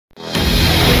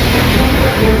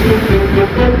Keep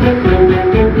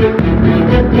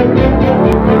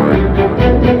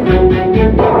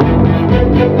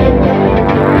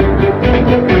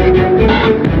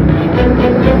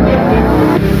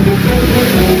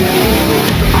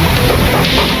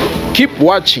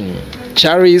watching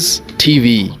Charis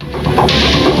TV.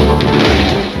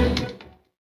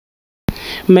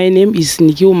 My name is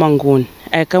Niki Umangon.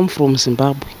 I come from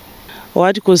Zimbabwe.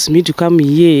 What caused me to come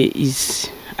here is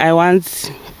I once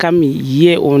come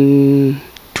here on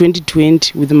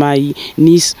 2020 with my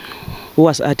niece who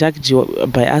was attacked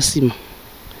by asthma,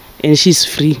 and she's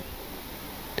free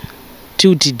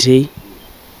till today.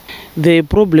 The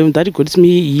problem that got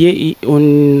me here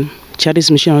on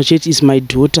Charis Missionary Church is my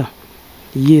daughter.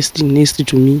 Yes, sitting next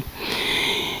to me.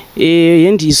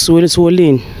 And is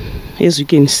swollen, as you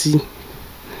can see.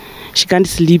 She can't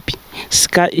sleep.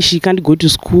 She can't go to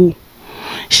school.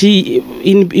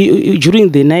 During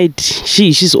the night,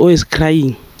 she's always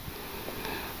crying.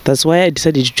 That's why I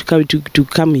decided to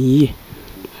come here.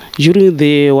 During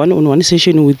the one-on-one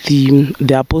session with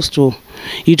the apostle,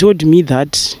 he told me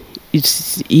that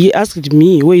he asked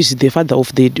me where is the father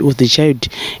of the child,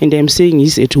 and I'm saying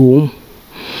he's at home.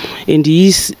 And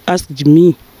he asked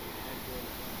me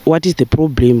what is the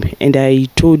problem, and I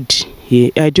told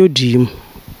him.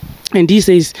 And he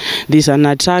says there's an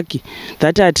attack.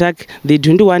 That attack, they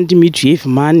don't want me to have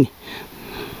money,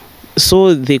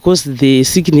 so they caused the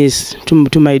sickness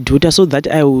to my daughter, so that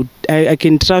I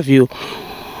can travel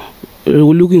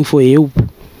looking for help.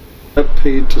 Not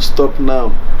paid to stop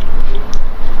now.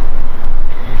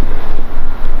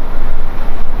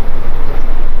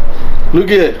 Look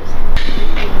here.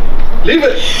 Leave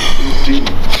it.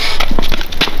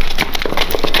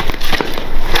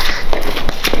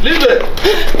 Leave it.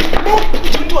 No, I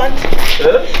don't want.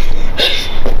 Huh?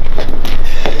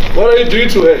 What are you doing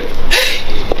to her?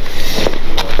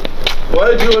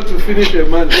 Why do you want to finish your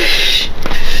money?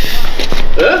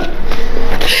 Huh?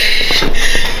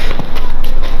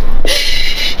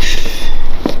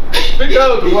 Speak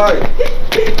out, why?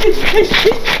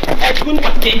 I don't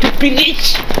want them to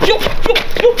finish.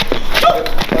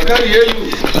 I can't hear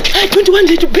you. I don't want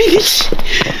them to finish.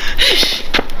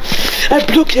 I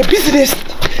blocked your business.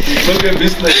 You blocked your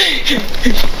business.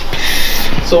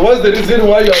 So what's the reason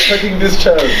why you're attacking this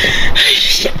child?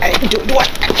 I don't want.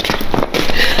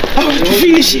 I want to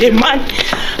finish a man.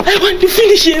 I want to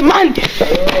finish a man.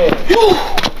 Oh.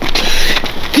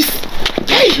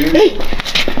 Hey.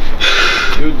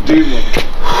 You demon.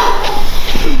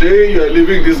 Today you are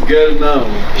leaving this girl now.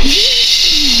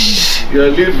 You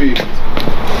are leaving.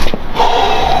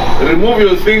 Remove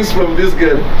your things from this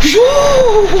girl.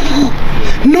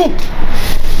 No.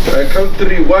 I count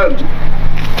 3. 1.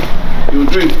 You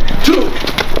do it. 2.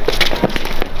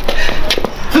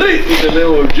 3. In the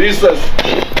name of Jesus.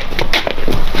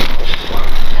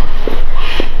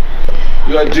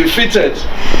 You are defeated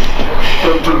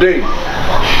from today.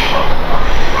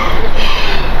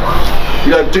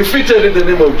 You are defeated in the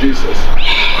name of Jesus.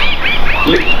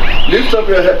 Lift up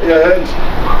your hand.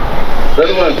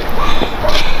 That one.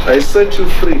 I set you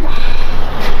free.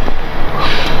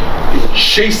 In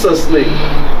Jesus' name.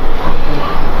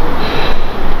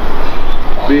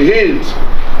 Be healed.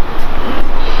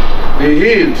 Be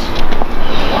healed.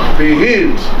 Be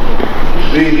healed.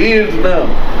 Be healed now.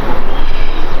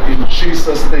 In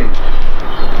Jesus' name.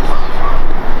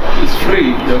 It's free.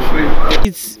 You're free.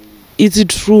 It's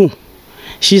true.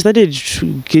 She started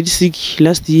to get sick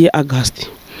last year, August.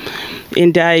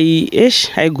 And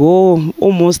I go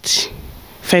almost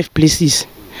 5 places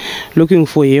looking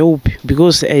for help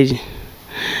because I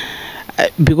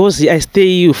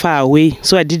stay far away,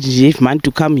 so I didn't have money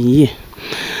to come here.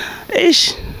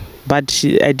 But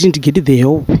I didn't get the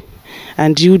help.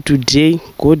 Until today,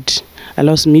 God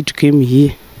allows me to come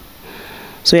here.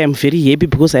 So I'm very happy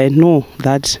because I know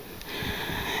that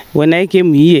when I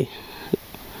came here,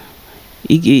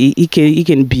 he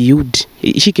can build.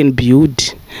 She can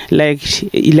build. Like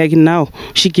now,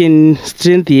 she can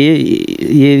strengthen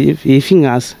her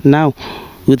fingers now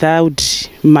without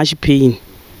much pain.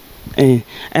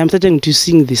 I'm starting to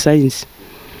sing the signs.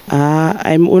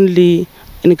 I'm only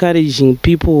encouraging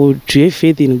people to have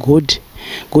faith in God.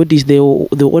 God is the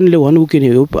only one who can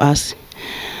help us.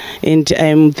 And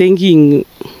I'm thanking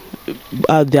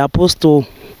the apostle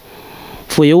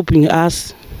for helping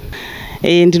us.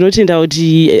 And ndinotenda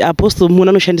kuti apostle munhu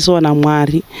anoshandiswa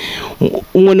naMwari.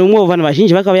 Umwe nomwe wevanhu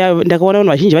vazhinji ndakaona vanhu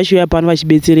vazhinji vachiuya pano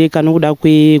vachibetsereka nokuda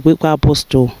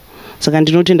kweapostle. Saka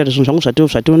ndinotenda kuti zvinhu zvangu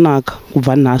zvatonaka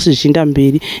kubva nhasi zvichienda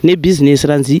mberi nebhizinesi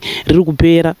ranzi riri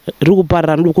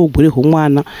kuparara nokuda kwegore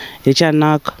hwomwana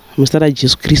richanaka muzita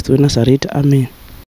raJesu Kristu weNazareta. Amen.